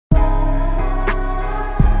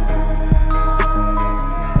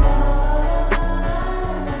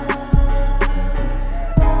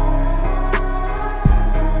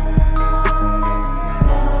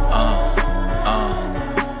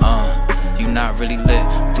not really lit.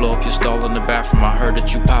 Blow up your stall in the bathroom, I heard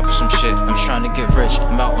that you poppin' some shit. I'm trying to get rich,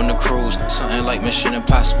 I'm out on the cruise, something like Mission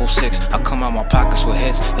Impossible 6. I come out my pockets with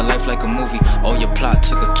hits, your life like a movie. Oh, your plot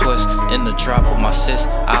took a twist, in the drop with my sis.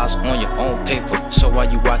 Eyes on your own paper, so while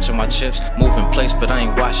you watching my chips, moving place, but I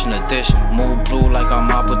ain't washing a dish. Mood blue like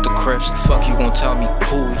I'm out with the Crips. Fuck you gon' tell me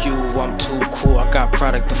who you, I'm too cool, I got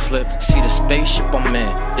product to flip. See the spaceship I'm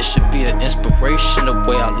in, it should be an inspiration the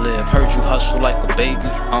way I live. Heard you hustle like a baby,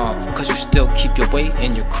 cause you still keep your weight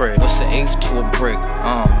in your crib. What's an eighth to a brick,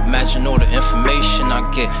 imagine all the information I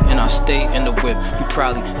get, and I stay in the whip. You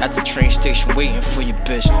probably at the train station waiting for your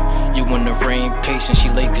bitch. You in the rain patient, she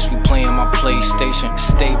late cause we playing my PlayStation.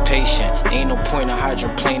 Stay patient, ain't no point in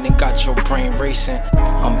hydroplaning, got your brain racing.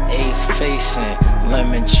 I'm eighth facing,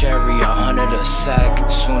 lemon cherry, 100 a sack.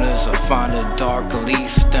 Soon as I find a dark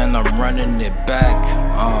leaf, then I'm running it back.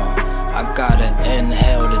 I gotta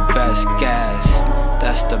inhale the best gas,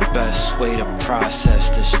 that's the best way to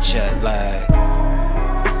process this jet lag.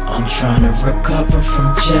 I'm trying to recover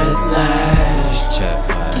from jet lag.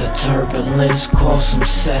 The turbulence caused some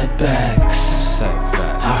setbacks.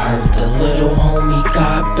 I heard the little homie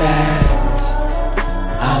got bagged.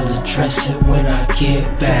 I'll address it when I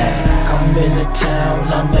get back. I'm in the town,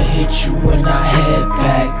 I'ma hit you when I head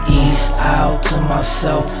back east. Out to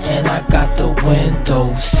myself and I got the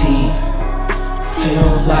window seat.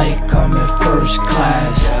 Feel like I'm in first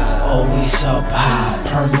class, always up high,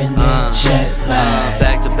 permanent jet lag.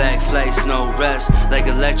 Back-to-back flights, no rest, like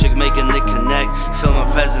electric making it connect. Feel my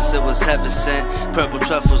presence, it was heaven sent. Purple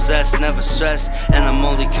truffle zest, never stressed, and I'm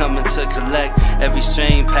only coming to collect. Every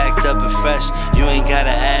strain packed up and fresh. You ain't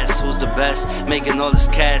gotta ask who's the best, making all this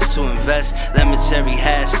cash to invest. Lemon cherry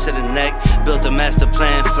hash to the neck, built a master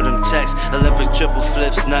plan for them checks. Olympic triple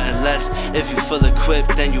flips, nothing less. If you full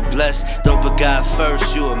equipped, then you blessed. Don't put God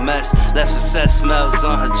first, you a mess. Left success smells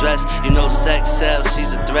on her dress. You know sex sells,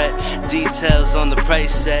 she's a threat. Details on the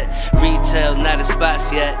price set, retail not in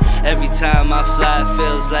spots yet. Every time I fly it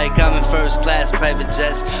feels like I'm in first class private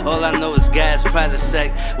jets. All I know is gas, private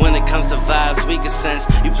sec. When it comes to vibes we can sense.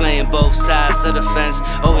 You playing both sides of the fence,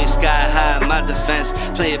 always sky high in my defense.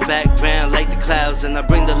 Play it background like the clouds, and I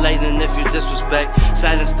bring the lightning if you disrespect.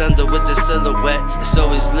 Silence thunder with the silhouette, it's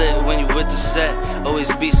always lit when you with the set.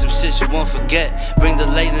 Always be some shit you won't forget. Bring the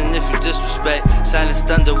lightning if you disrespect. Silence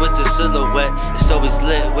thunder with the silhouette, it's always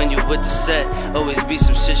lit when you with the set. Always be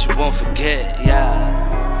some shit you won't forget, yeah.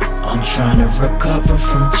 I'm trying to recover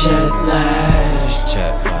from jet lag.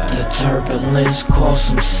 The turbulence caused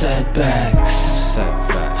some setbacks.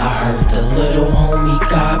 I heard the little homie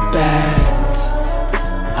got bagged.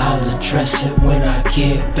 I'll address it when I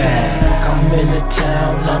get back. I'm in the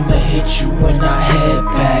town, I'ma hit you when I head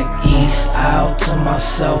back east. Out to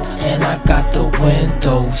myself and I got the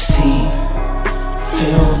window seat.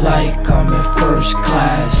 Feel like I'm in first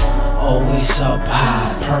class, always up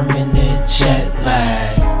high, permanent jet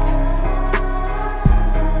lag.